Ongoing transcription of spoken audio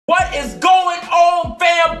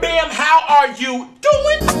you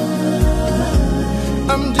doing?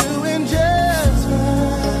 I'm doing just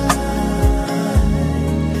fine.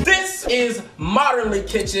 This is Modernly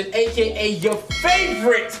Kitchen, aka your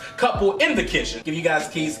favorite couple in the kitchen. Give you guys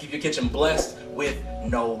keys, keep your kitchen blessed with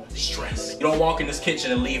no stress. You don't walk in this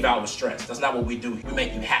kitchen and leave out with stress. That's not what we do. We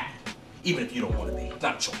make you happy, even if you don't want to be. It's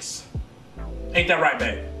not a choice. Ain't that right,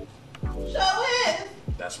 babe? Show is.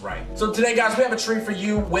 That's right. So today, guys, we have a treat for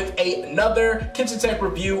you with another kitchen tech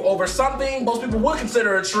review over something most people would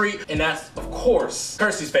consider a treat, and that's, of course,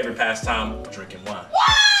 Kirsty's favorite pastime, drinking wine.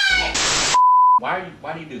 What?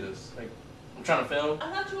 Why do you do this? Like, I'm trying to film.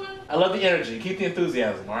 I'm not doing. I love the energy. Keep the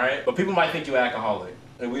enthusiasm, all right? But people might think you're alcoholic,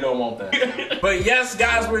 and we don't want that. But yes,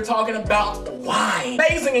 guys, we're talking about wine.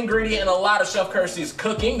 Amazing ingredient in a lot of Chef Kirsty's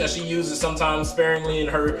cooking that she uses sometimes sparingly in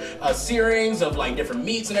her searings of like different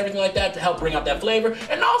meats and everything like that to help bring out that flavor.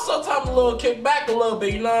 And also time a little kick back a little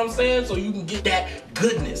bit, you know what I'm saying? So you can get that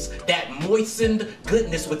goodness, that moistened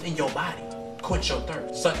goodness within your body. Quench your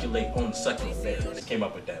thirst. Succulate on the succulent berries. Came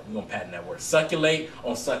up with that. We're gonna patent that word. Succulate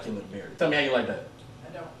on succulent berries. Tell me how you like that.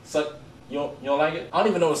 I don't. You don't like it? I don't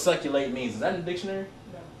even know what succulate means. Is that in the dictionary?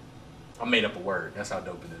 No. I made up a word. That's how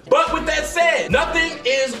dope it is. But with that said, nothing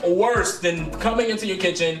is worse than coming into your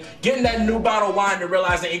kitchen, getting that new bottle of wine and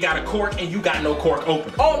realizing it got a cork and you got no cork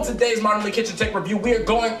opener. On today's Modernly Kitchen Tech Review, we are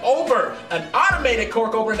going over an automated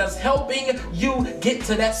cork opener that's helping you get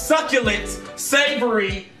to that succulent,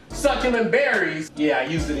 savory, succulent berries. Yeah, I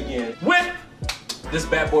used it again. With this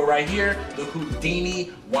bad boy right here, the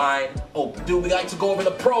Houdini wine opener. Dude, we like to go over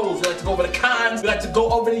the pros, we like to go over the cons, we like to go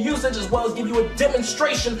over the usage as well as give you a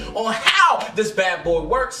demonstration on how this bad boy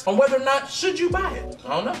works, on whether or not should you buy it. I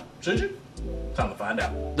don't know, should you? Time to find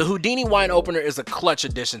out. The Houdini wine opener is a clutch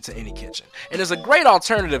addition to any kitchen, and is a great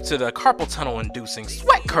alternative to the carpal tunnel inducing,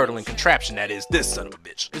 sweat curdling contraption that is this son of a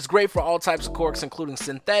bitch. It's great for all types of corks, including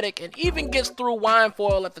synthetic, and even gets through wine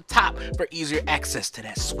foil at the top for easier access to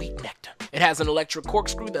that sweet nectar. It has an electric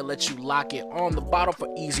corkscrew that lets you lock it on the bottle for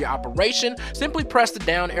easier operation. Simply press the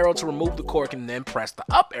down arrow to remove the cork and then press the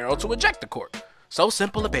up arrow to eject the cork. So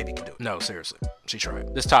simple a baby can do it. No, seriously, she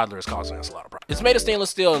tried. This toddler is causing us a lot of problems. It's made of stainless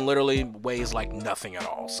steel and literally weighs like nothing at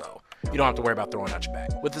all, so you don't have to worry about throwing out your bag.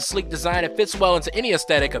 With the sleek design, it fits well into any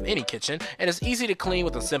aesthetic of any kitchen, and is easy to clean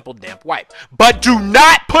with a simple damp wipe. But do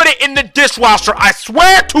not put it in the dishwasher, I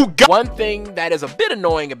swear to God! One thing that is a bit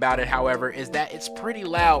annoying about it, however, is that it's pretty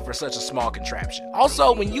loud for such a small contraption.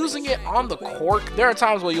 Also, when using it on the cork, there are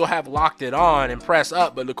times where you'll have locked it on and press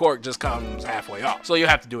up, but the cork just comes halfway off, so you'll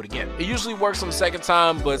have to do it again. It usually works on the second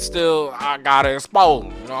time, but still, I gotta expose.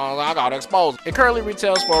 You know, I gotta expose. It currently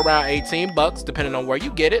retails for around 18 bucks, depending on where you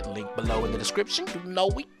get it. Link below in the description. You know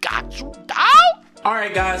we got you, dog.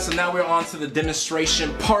 Alright guys, so now we're on to the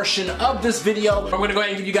demonstration portion of this video. I'm gonna go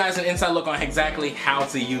ahead and give you guys an inside look on exactly how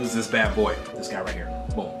to use this bad boy. This guy right here.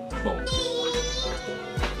 Boom, boom.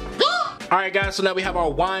 Alright guys, so now we have our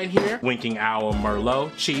wine here. Winking Owl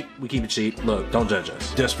Merlot. Cheap, we keep it cheap. Look, don't judge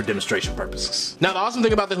us. Just for demonstration purposes. Now the awesome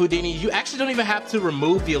thing about the Houdini, you actually don't even have to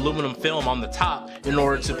remove the aluminum film on the top in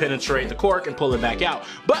order to penetrate the cork and pull it back out.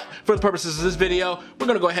 But for the purposes of this video, we're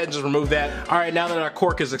gonna go ahead and just remove that. Alright, now that our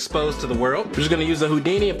cork is exposed to the world, we're just gonna use the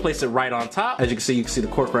Houdini and place it right on top. As you can see the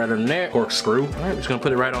cork right under there. Corkscrew. Alright, we're just gonna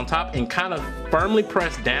put it right on top and kind of firmly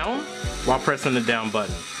press down while pressing the down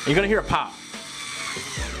button. And you're gonna hear a pop.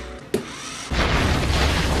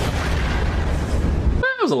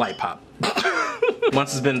 It was a light pop.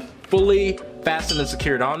 Once it's been fully fastened and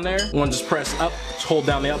secured on there, you want to just press up, hold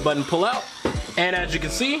down the up button, pull out. And as you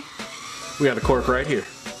can see, we got a cork right here.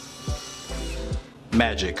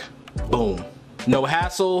 Magic. Boom. No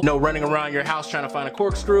hassle, no running around your house trying to find a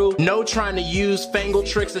corkscrew, no trying to use fangled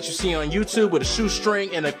tricks that you see on YouTube with a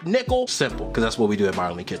shoestring and a nickel. Simple, because that's what we do at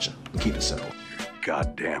Modernly Kitchen. We keep it simple.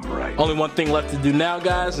 Goddamn right. Only one thing left to do now,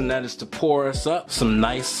 guys, and that is to pour us up some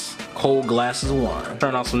nice cold glasses of wine.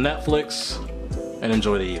 Turn on some Netflix and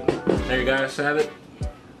enjoy the evening. There you guys have it.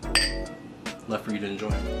 Left for you to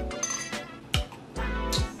enjoy.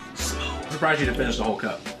 Smooth. I'm surprised you didn't finish the whole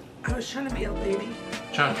cup. I was trying to be a lady.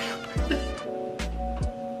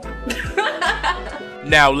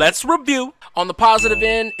 Now let's review. On the positive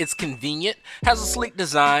end, it's convenient, has a sleek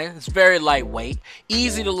design, it's very lightweight,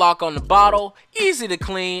 easy to lock on the bottle, easy to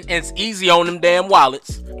clean, and it's easy on them damn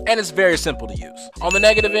wallets, and it's very simple to use. On the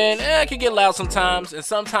negative end, it can get loud sometimes, and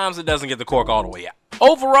sometimes it doesn't get the cork all the way out.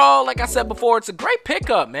 Overall, like I said before, it's a great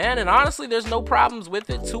pickup, man, and honestly, there's no problems with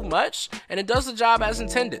it too much, and it does the job as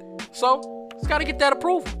intended. So, it's gotta get that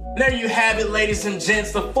approval. There you have it, ladies and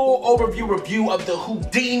gents, the full overview review of the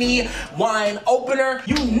Houdini wine opener.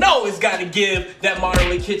 You know it's gotta give that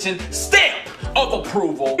Modernly Kitchen stamp of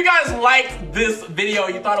approval. If you guys liked this video,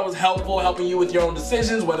 you thought it was helpful, helping you with your own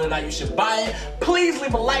decisions, whether or not you should buy it, please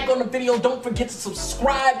leave a like on the video. Don't forget to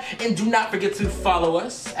subscribe, and do not forget to follow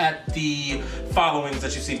us at the followings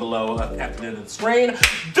that you see below at the end of the screen.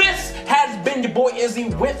 This has been your boy Izzy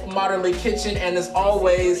with Modernly Kitchen, and as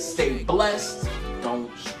always, stay blessed,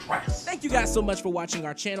 don't stress. Thank you guys so much for watching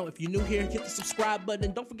our channel. If you're new here, hit the subscribe button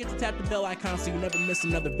and don't forget to tap the bell icon so you never miss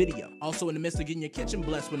another video. Also, in the midst of getting your kitchen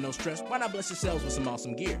blessed with no stress, why not bless yourselves with some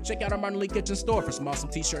awesome gear? Check out our Modernly Kitchen store for some awesome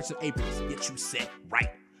t-shirts and aprons. Get you set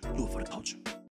right. Do it for the culture.